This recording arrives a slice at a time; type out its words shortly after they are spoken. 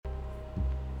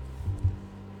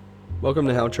Welcome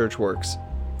to How Church Works.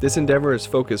 This endeavor is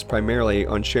focused primarily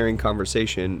on sharing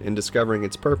conversation and discovering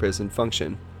its purpose and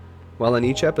function. While in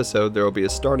each episode there will be a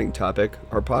starting topic,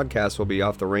 our podcast will be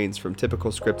off the reins from typical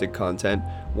scripted content,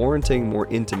 warranting more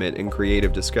intimate and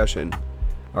creative discussion.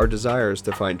 Our desire is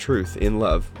to find truth in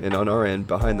love, and on our end,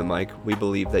 behind the mic, we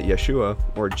believe that Yeshua,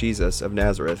 or Jesus of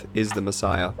Nazareth, is the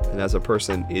Messiah, and as a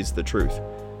person is the truth.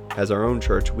 As our own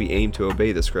church, we aim to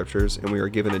obey the scriptures, and we are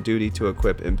given a duty to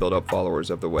equip and build up followers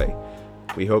of the way.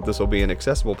 We hope this will be an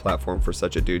accessible platform for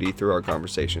such a duty through our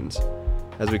conversations.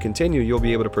 As we continue, you'll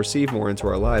be able to perceive more into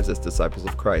our lives as disciples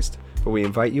of Christ, but we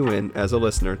invite you in, as a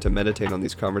listener, to meditate on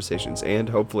these conversations and,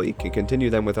 hopefully, can continue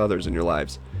them with others in your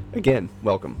lives. Again,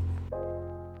 welcome.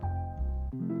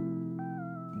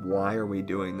 Why are we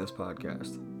doing this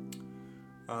podcast?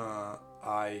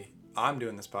 I'm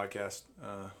doing this podcast.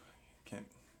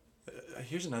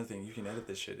 Here's another thing. You can edit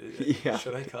this shit. Yeah.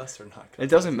 Should I cuss or not cuss? It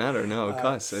doesn't matter. No,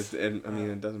 cuss. It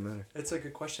doesn't matter. It's a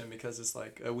good question because it's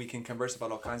like we can converse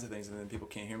about all kinds of things and then people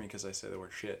can't hear me because I say the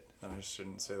word shit. I just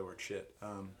shouldn't say the word shit.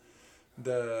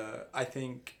 I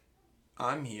think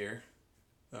I'm here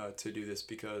to do this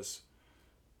because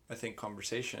I think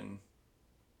conversation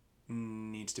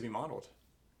needs to be modeled.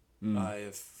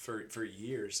 For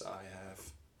years I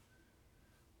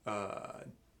have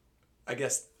I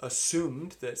guess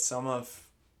assumed that some of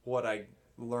what I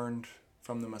learned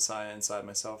from the Messiah inside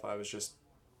myself, I was just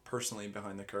personally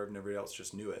behind the curve and everybody else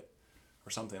just knew it or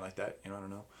something like that. I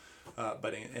don't know.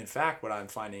 But in fact, what I'm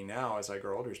finding now as I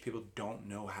grow older is people don't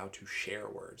know how to share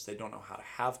words. They don't know how to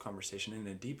have conversation. In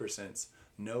a deeper sense,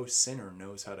 no sinner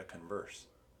knows how to converse.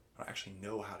 They don't actually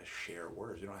know how to share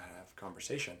words. They don't know how to have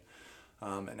conversation.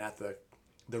 And at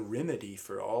the remedy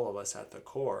for all of us at the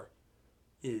core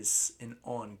is an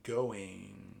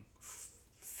ongoing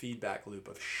feedback loop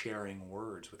of sharing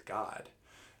words with God.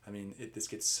 I mean, this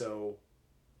gets so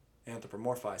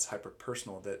anthropomorphized,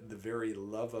 hyper-personal, that the very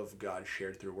love of God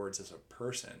shared through words as a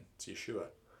person, it's Yeshua.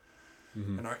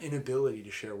 Mm-hmm. And our inability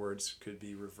to share words could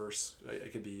be reverse.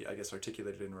 It could be, I guess,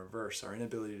 articulated in reverse. Our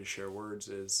inability to share words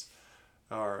is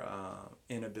our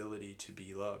inability to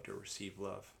be loved or receive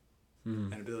love.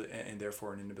 Mm-hmm. And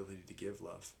therefore an inability to give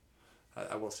love.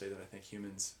 I will say that I think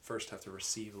humans first have to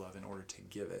receive love in order to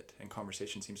give it, and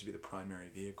conversation seems to be the primary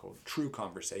vehicle. True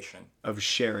conversation of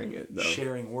sharing it, though.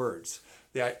 Sharing words.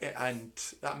 Yeah, and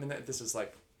I mean this is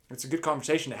like it's a good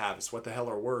conversation to have. It's what the hell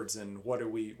are words, and what do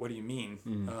you mean?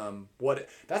 Mm-hmm.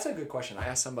 That's a good question. I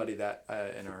asked somebody that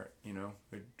in our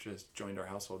who just joined our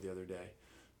household the other day.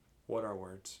 What are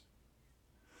words?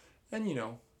 And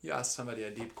you ask somebody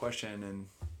a deep question, and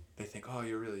they think, oh,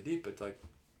 you're really deep, but like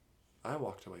I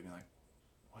walked away being like,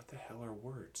 what the hell are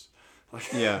words?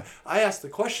 Like, yeah. I asked the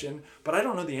question, but I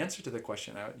don't know the answer to the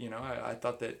question. I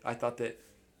thought that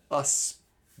us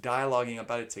dialoguing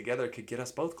about it together could get us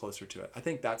both closer to it. I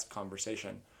think that's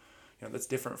conversation. That's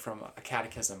different from a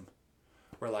catechism,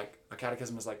 where like a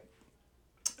catechism is like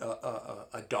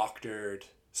a doctored,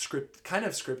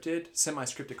 scripted,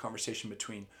 semi-scripted conversation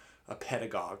between a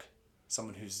pedagogue,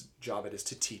 someone whose job it is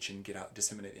to teach and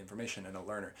disseminate information, and a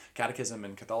learner. Catechism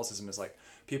and Catholicism is like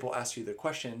people ask you the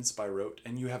questions by rote,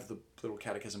 and you have the little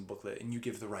catechism booklet, and you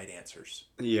give the right answers.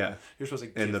 Yeah. You're supposed to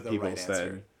give the right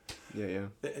answer. Yeah.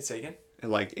 Say again?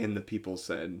 And like, and the people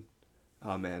said,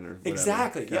 amen, or whatever.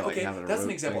 Exactly. Yeah. Okay. That's an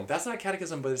example. Thing. That's not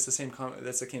catechism, but it's the same.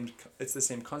 It's the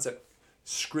same concept.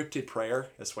 Scripted prayer.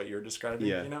 That's what you're describing.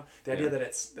 Yeah. The idea that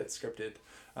it's scripted,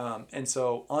 and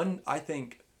so I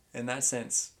think in that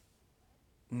sense,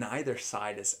 neither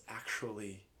side is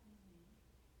actually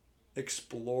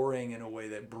exploring in a way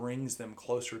that brings them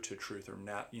closer to truth, or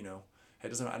not. It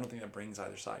doesn't. I don't think that brings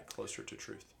either side closer to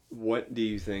truth. What do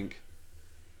you think?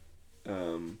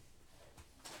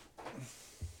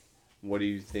 What do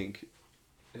you think?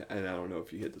 And I don't know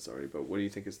if you hit this already, but what do you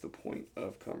think is the point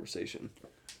of conversation?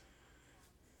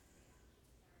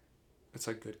 It's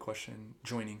a good question.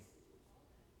 Joining.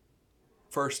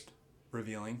 First,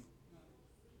 revealing.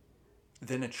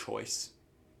 Then a choice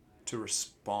to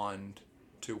respond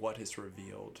to what is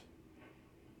revealed.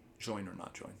 Join or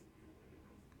not join.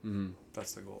 Mm-hmm.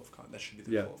 That's the goal of that should be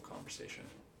the goal of conversation.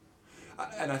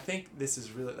 And I think that's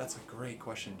a great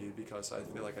question, dude, because I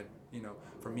feel like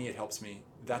for me it helps me.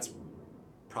 That's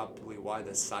probably why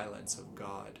the silence of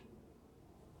God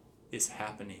is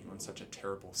happening on such a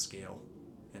terrible scale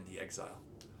in the exile.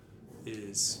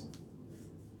 Is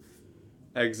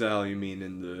exile, you mean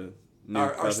in the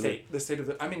our state, the state of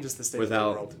just the state of the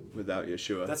world without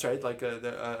Yeshua. That's right, like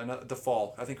the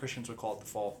fall. I think Christians would call it the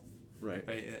fall, right?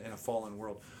 In a fallen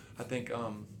world. I think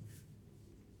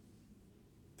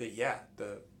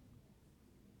the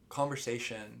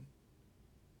conversation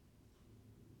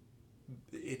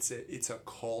it's a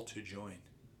call to join.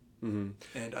 Mm-hmm.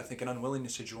 And I think an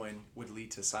unwillingness to join would lead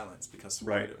to silence because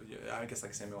Right. I guess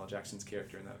like Samuel L. Jackson's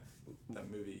character in that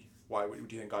movie. Why do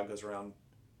you think God goes around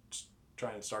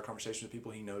trying to start conversations with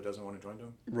people he knows doesn't want to join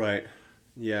him? Right.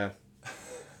 Yeah.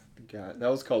 God, that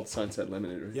was called Sunset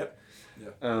Limited, right? Yep.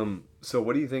 Yeah. So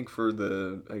what do you think for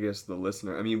the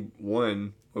listener? I mean,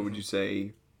 one, what would you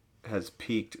say has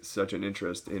piqued such an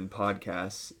interest in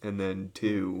podcasts? And then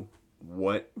two,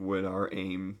 what would our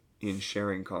aim in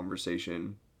sharing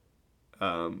conversation?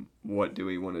 What do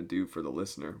we want to do for the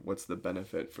listener? What's the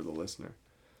benefit for the listener?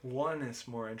 One is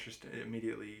more interesting. It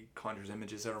immediately conjures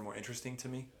images that are more interesting to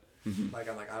me. Mm-hmm.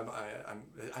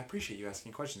 I appreciate you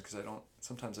asking questions because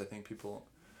sometimes I think people,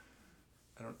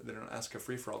 they don't ask a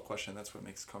free-for-all question. That's what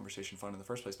makes conversation fun in the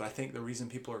first place. But I think the reason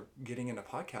people are getting into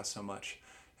podcasts so much,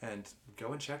 and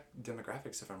go and check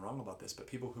demographics if I'm wrong about this, but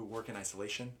people who work in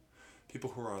isolation,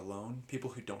 people who are alone, people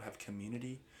who don't have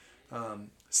community,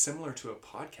 similar to a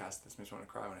podcast, this makes me want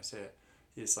to cry when I say it,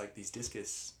 is like these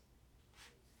discus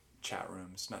chat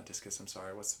rooms, not discus, I'm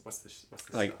sorry, what's this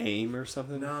like AIM or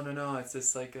something? No, it's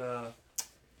just like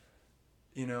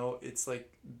it's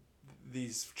like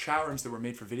these chat rooms that were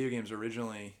made for video games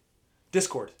originally.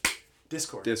 Discord,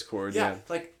 yeah.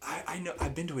 Like I know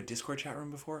I've been to a Discord chat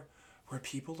room before where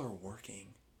people are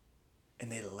working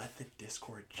and they let the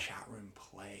Discord chat room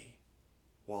play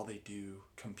while they do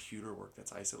computer work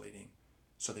that's isolating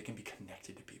so they can be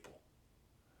connected to people.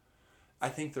 I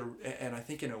think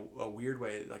in a weird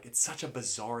way, like it's such a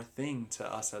bizarre thing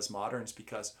to us as moderns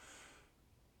because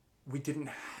we didn't.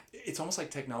 It's almost like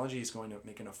technology is going to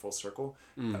make it a full circle.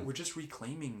 We're just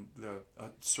reclaiming the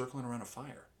circling around a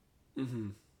fire. Mm-hmm.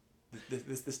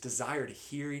 This desire to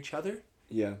hear each other.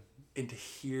 Yeah. And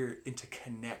to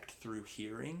connect through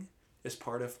hearing is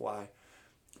part of why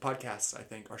podcasts, I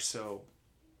think, are so.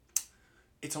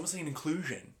 It's almost like an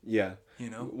inclusion. Yeah.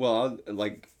 Well,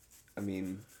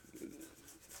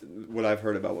 what I've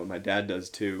heard about what my dad does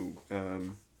too,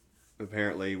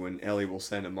 apparently when Ellie will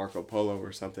send a Marco Polo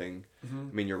or something, Mm-hmm.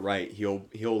 I mean, you're right. He'll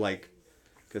like,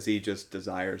 because he just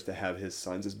desires to have his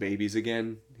sons as babies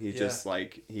again. He just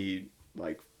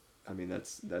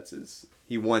that's his,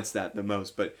 he wants that the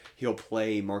most, but he'll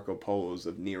play Marco Polos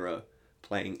of Nira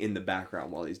playing in the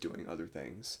background while he's doing other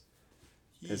things.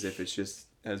 As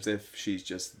if she's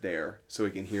just there so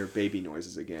he can hear baby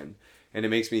noises again. And it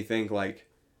makes me think like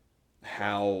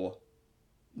how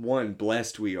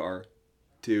blessed we are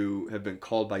to have been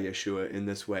called by Yeshua in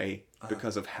this way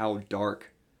because of how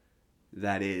dark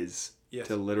that is. Yes.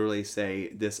 To literally say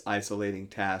this isolating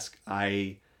task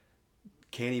I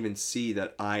can't even see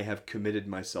that I have committed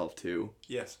myself to.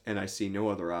 Yes. And I see no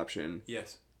other option.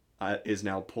 Yes. Is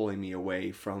now pulling me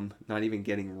away from not even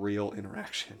getting real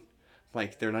interaction.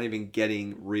 Like they're not even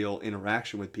getting real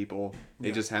interaction with people.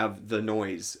 They just have the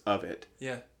noise of it.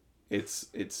 Yeah. It's.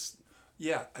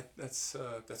 Yeah, that's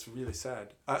really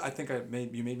sad. I think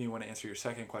you made me want to answer your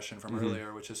second question from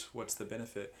earlier, which is what's the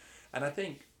benefit? And I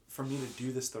think for me to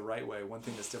do this the right way, one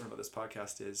thing that's different about this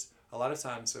podcast is a lot of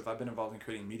times if I've been involved in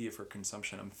creating media for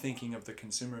consumption, I'm thinking of the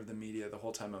consumer of the media the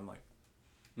whole time I'm like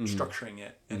structuring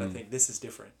it. And I think this is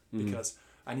different because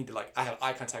I need to I have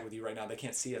eye contact with you right now. They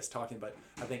can't see us talking, but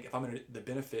I think if the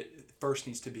benefit first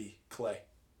needs to be Clay,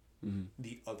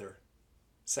 the other.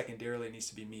 Secondarily, it needs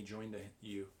to be me joined to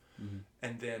you.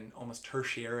 And then almost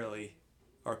tertiarily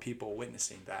are people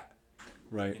witnessing that.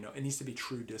 Right. It needs to be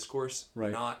true discourse,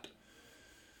 right. not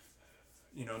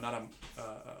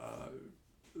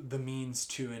the means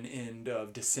to an end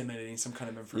of disseminating some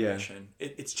kind of information. Yeah.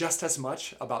 It's just as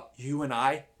much about you and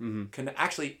I.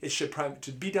 It should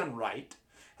to be done right.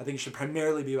 I think it should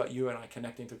primarily be about you and I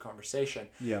connecting through conversation.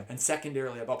 Yeah. And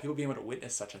secondarily about people being able to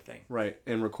witness such a thing. Right.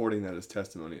 And recording that as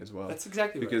testimony as well. That's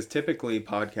exactly right. Because typically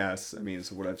podcasts,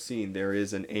 so what I've seen, there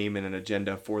is an aim and an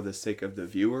agenda for the sake of the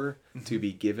viewer to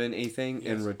be given a thing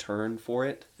in return for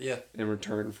it. Yeah. In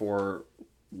return for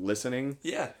listening.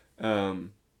 Yeah.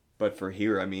 But for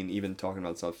here, even talking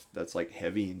about stuff that's like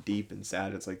heavy and deep and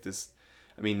sad, it's like this,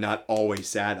 not always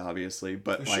sad, obviously,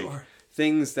 but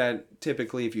things that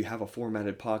typically, if you have a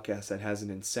formatted podcast that has an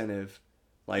incentive,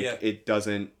 it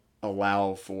doesn't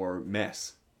allow for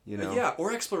mess, Yeah,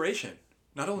 or exploration.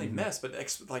 Not only mess, but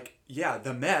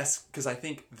the mess, because I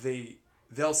think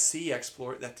they'll see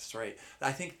explore. That's right.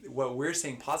 I think what we're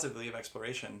saying positively of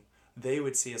exploration, they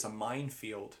would see as a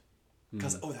minefield.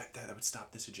 Because, that would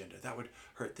stop this agenda. That would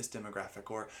hurt this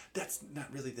demographic. Or that's not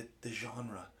really the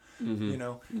genre,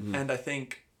 And I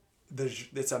think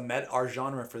our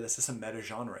genre for this is a meta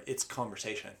genre. It's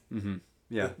conversation.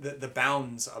 Yeah. The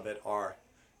bounds of it are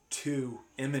two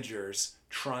imagers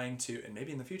trying to, and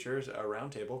maybe in the future a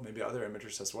round table, maybe other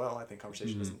imagers as well. I think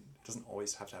conversation doesn't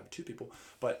always have to have two people,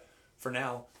 but for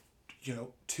now,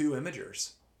 two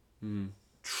imagers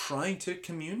trying to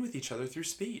commune with each other through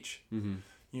speech.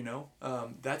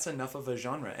 That's enough of a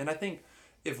genre. And I think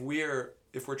if we're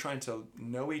trying to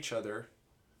know each other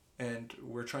and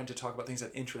we're trying to talk about things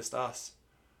that interest us,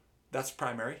 that's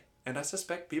primary. And I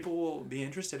suspect people will be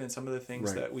interested in some of the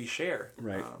things that we share.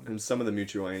 Right. And some of the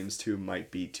mutual aims, too,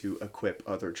 might be to equip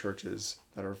other churches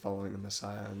that are following the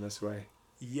Messiah in this way.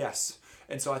 Yes.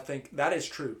 And so I think that is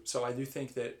true. So I do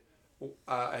think that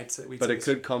I'd say... But it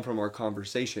could come from our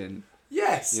conversation.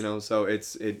 Yes. So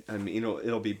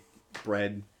it'll be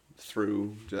bred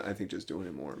through, I think, just doing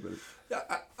it more. But yeah,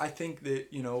 I think that,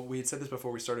 we had said this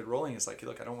before we started rolling. It's like,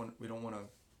 look, we don't want to...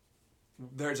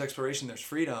 There's exploration, there's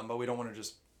freedom, but we don't want to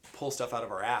just pull stuff out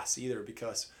of our ass either,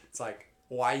 because it's like,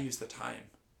 why use the time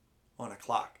on a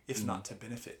clock if not to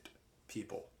benefit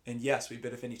people? And yes, we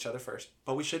benefit each other first,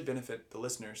 but we should benefit the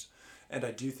listeners. And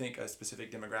I do think a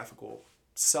specific demographical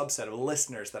subset of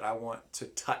listeners that I want to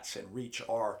touch and reach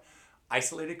are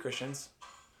isolated Christians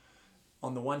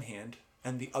on the one hand,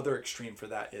 and the other extreme for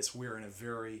that is we're in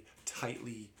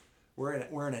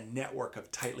a network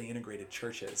of tightly integrated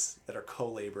churches that are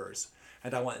co-laborers,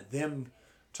 and I want them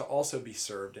to also be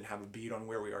served and have a beat on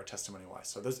where we are testimony-wise.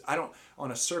 So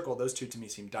on a circle, those two to me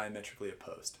seem diametrically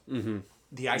opposed.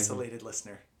 The isolated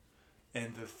listener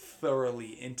and the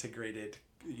thoroughly integrated,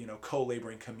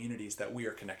 co-laboring communities that we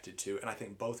are connected to. And I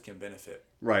think both can benefit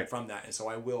from that. And so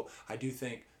I do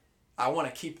think I want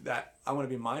to keep that, I want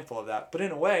to be mindful of that. But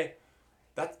in a way,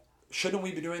 shouldn't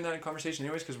we be doing that in conversation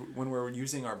anyways? Because when we're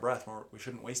using our breath, we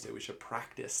shouldn't waste it. We should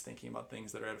practice thinking about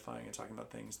things that are edifying and talking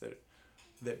about things that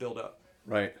build up.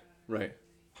 Right.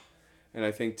 And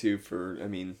I think too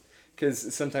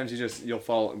because sometimes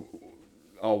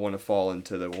I'll want to fall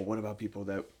into what about people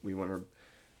that we want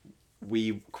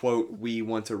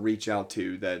to reach out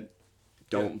to that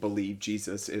don't believe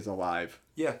Jesus is alive.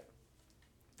 Yeah.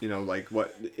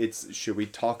 Should we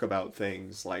talk about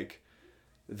things like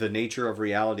the nature of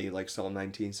reality, like Psalm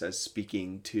 19 says,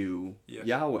 speaking to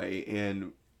Yahweh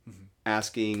and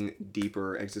asking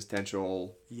deeper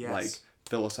existential,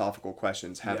 philosophical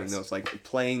questions, having those,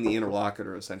 playing the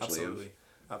interlocutor essentially. Absolutely.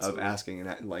 Of asking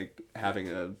and having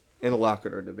a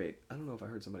interlocutor debate. I don't know if I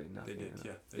heard somebody not. They did.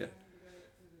 They did.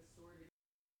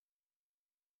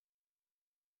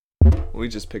 We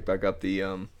just picked back up the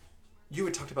You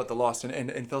had talked about the lost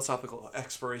and philosophical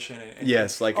exploration.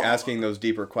 Asking those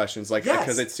deeper questions,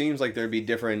 because it seems like there'd be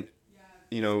different,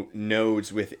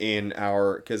 nodes within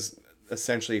because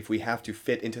essentially if we have to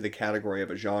fit into the category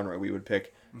of a genre, we would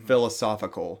pick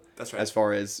philosophical. That's right. As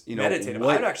far as, meditative.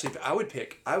 I would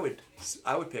pick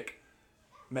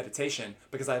meditation,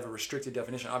 because I have a restricted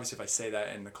definition. Obviously, if I say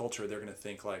that in the culture, they're going to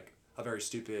think like a very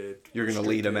stupid... You're going to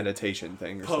lead a meditation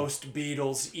thing. Or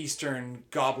post-Beatles, Eastern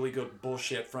gobbledygook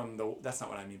bullshit from the... That's not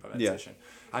what I mean by meditation.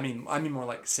 Yeah. I mean more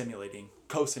like simulating,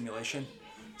 co-simulation.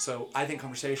 So I think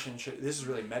conversation this is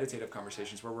really meditative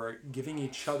conversations where we're giving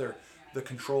each other the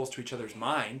controls to each other's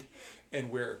mind, and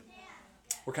we're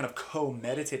kind of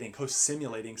co-meditating,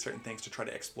 co-simulating certain things to try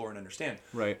to explore and understand.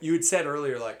 Right. You had said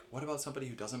earlier, what about somebody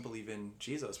who doesn't believe in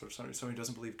Jesus? What if somebody who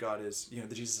doesn't believe God is,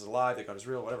 that Jesus is alive, that God is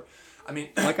real, whatever? I mean...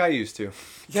 Like I used to.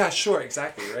 Yeah, sure,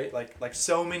 exactly, right? Like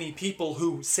so many people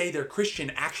who say they're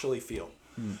Christian actually feel.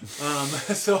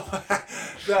 So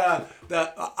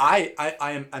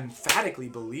I emphatically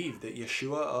believe that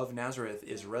Yeshua of Nazareth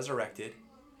is resurrected.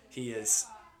 He is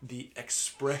the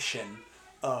expression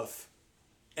of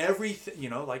everything,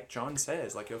 like John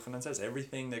says, like Yochanan says,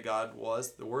 everything that God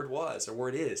was, the Word was, or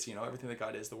Word is, everything that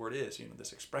God is, the Word is,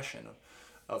 this expression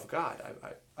of God.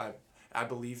 I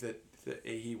believe that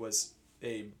he was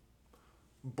a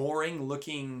boring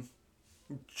looking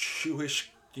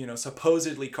Jewish,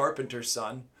 supposedly carpenter's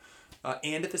son.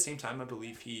 And at the same time, I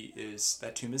believe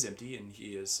that tomb is empty and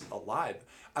he is alive.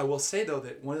 I will say though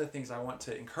that one of the things I want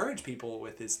to encourage people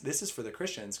with is, this is for the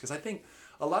Christians, because I think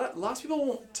lots of people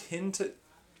won't tend to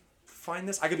find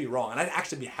this. I could be wrong, and I'd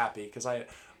actually be happy, because I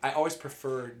always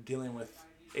prefer dealing with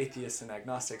atheists and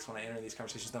agnostics when I enter these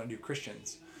conversations than I do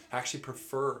Christians. I actually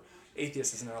prefer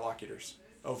atheists as interlocutors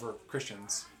over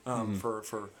Christians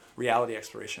for reality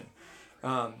exploration.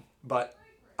 But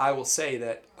I will say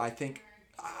that I think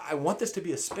I want this to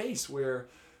be a space where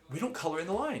we don't color in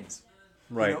the lines.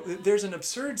 Right. There's an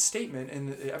absurd statement,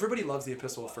 and everybody loves the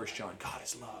epistle of 1 John. God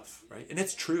is love, right? And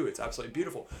it's true. It's absolutely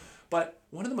beautiful. But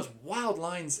one of the most wild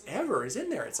lines ever is in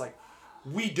there. It's like,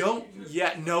 we don't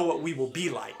yet know what we will be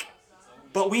like.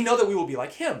 but we know that we will be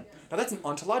like him. Now that's an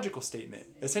ontological statement.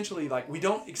 Essentially, like, we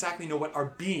don't exactly know what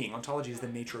our being, ontology is the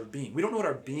nature of being. We don't know what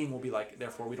our being will be like,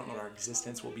 therefore we don't know what our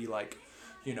existence will be like.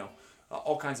 You know,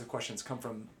 all kinds of questions come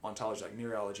from ontology, like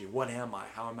mereology. What am I?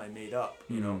 How am I made up?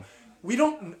 You know, we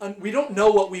don't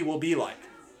know what we will be like,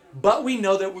 but we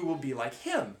know that we will be like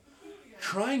him.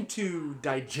 Trying to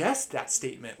digest that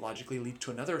statement logically leads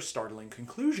to another startling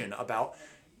conclusion about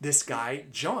this guy,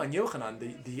 John, Yochanan,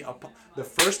 the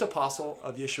first apostle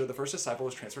of Yeshua, the first disciple,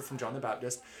 was transferred from John the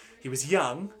Baptist. He was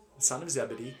young, son of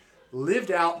Zebedee, lived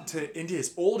out into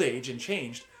his old age and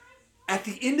changed. At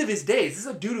the end of his days, this is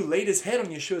a dude who laid his head on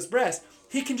Yeshua's breast.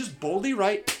 He can just boldly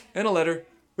write in a letter,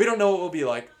 we don't know what we'll be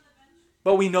like,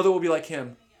 but we know that we'll be like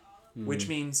him, which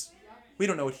means we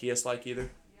don't know what he is like either.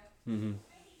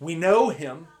 We know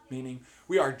him, meaning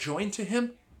we are joined to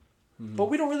him, but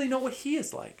we don't really know what he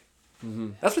is like.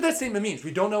 That's what that statement means.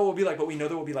 We don't know what we'll be like, but we know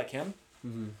that we'll be like him.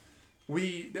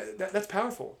 That's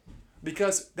powerful,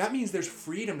 because that means there's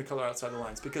freedom to color outside the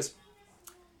lines. Because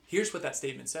here's what that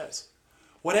statement says.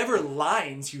 Whatever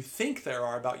lines you think there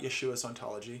are about Yeshua's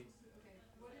ontology,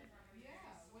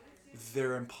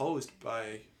 they're imposed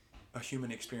by a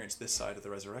human experience this side of the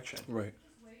resurrection. Right.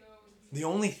 The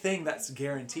only thing that's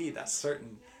guaranteed, that's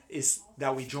certain, is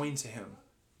that we join to him,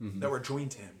 that we're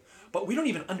joined to him. But we don't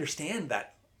even understand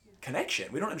that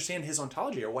connection. We don't understand his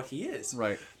ontology or what he is.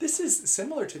 Right. This is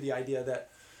similar to the idea that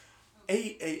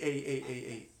an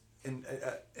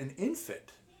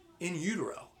infant in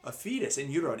utero, a fetus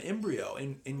in utero, an embryo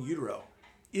in utero,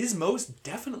 is most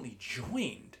definitely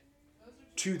joined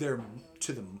to their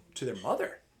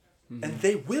mother, and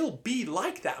they will be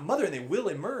like that mother, and they will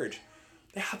emerge.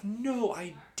 They have no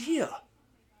idea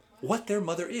what their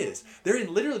mother is. They're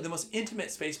in literally the most intimate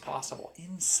space possible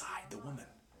inside the woman.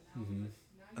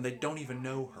 And they don't even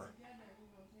know her.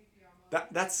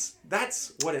 That's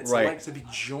what it's like to be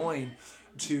joined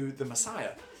to the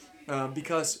Messiah.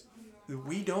 Because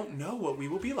we don't know what we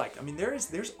will be like. I mean,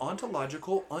 there's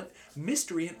ontological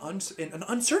mystery and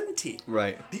uncertainty.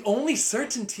 Right. The only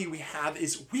certainty we have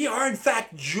is we are in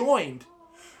fact joined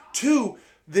to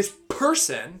this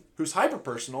person who's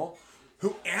hyper-personal,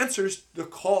 who answers the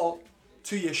call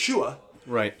to Yeshua.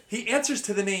 Right. He answers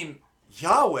to the name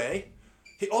Yahweh.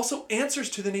 He also answers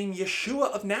to the name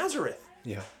Yeshua of Nazareth.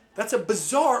 Yeah. That's a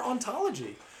bizarre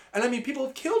ontology. And I mean, people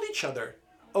have killed each other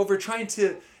over trying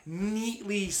to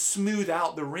neatly smooth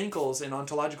out the wrinkles in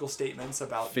ontological statements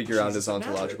about figure out Jesus his of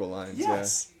ontological Nazareth. lines.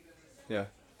 Yes. Yeah.